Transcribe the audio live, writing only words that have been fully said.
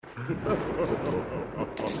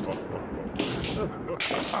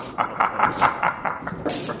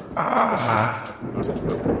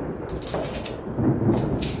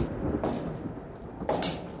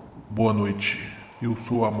Boa noite, eu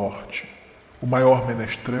sou a Morte, o maior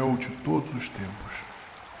menestrel de todos os tempos.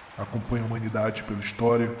 Acompanho a humanidade pela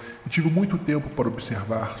história e tive muito tempo para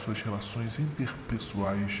observar suas relações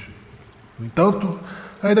interpessoais. No entanto,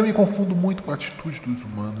 ainda me confundo muito com a atitude dos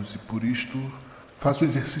humanos e por isto faço o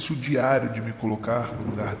exercício diário de me colocar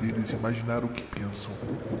no lugar deles e imaginar o que pensam.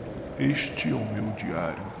 Este é o meu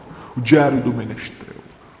diário, o diário do menestrel,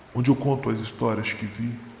 onde eu conto as histórias que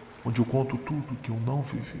vi, onde eu conto tudo que eu não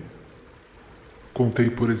vivi. Contei,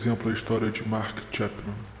 por exemplo, a história de Mark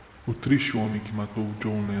Chapman, o triste homem que matou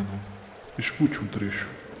John Lennon. Escute um trecho.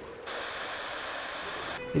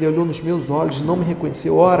 Ele olhou nos meus olhos e não me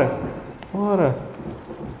reconheceu. Ora,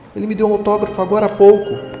 ele me deu um autógrafo agora há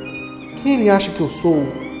pouco. Quem ele acha que eu sou?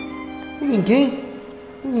 Ninguém.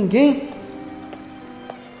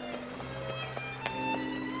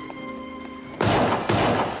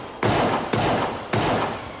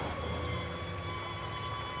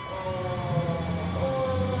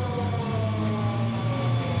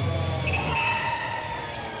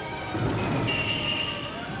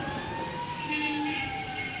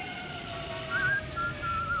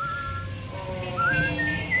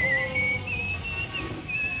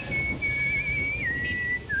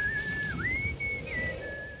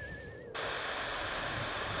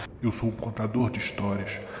 Eu sou um contador de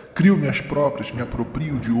histórias. Crio minhas próprias, me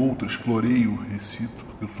aproprio de outras, floreio, recito.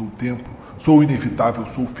 Eu sou o tempo, sou o inevitável,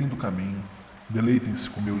 sou o fim do caminho. Deleitem-se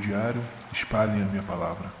com meu diário, espalhem a minha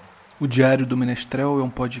palavra. O Diário do Menestrel é um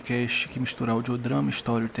podcast que mistura audiodrama e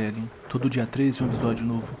storytelling. Todo dia 13 um episódio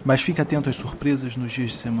novo. Mas fique atento às surpresas nos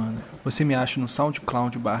dias de semana. Você me acha no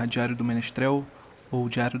SoundCloud /Diário do Menestrel ou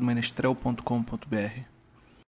diariodomenestrel.com.br.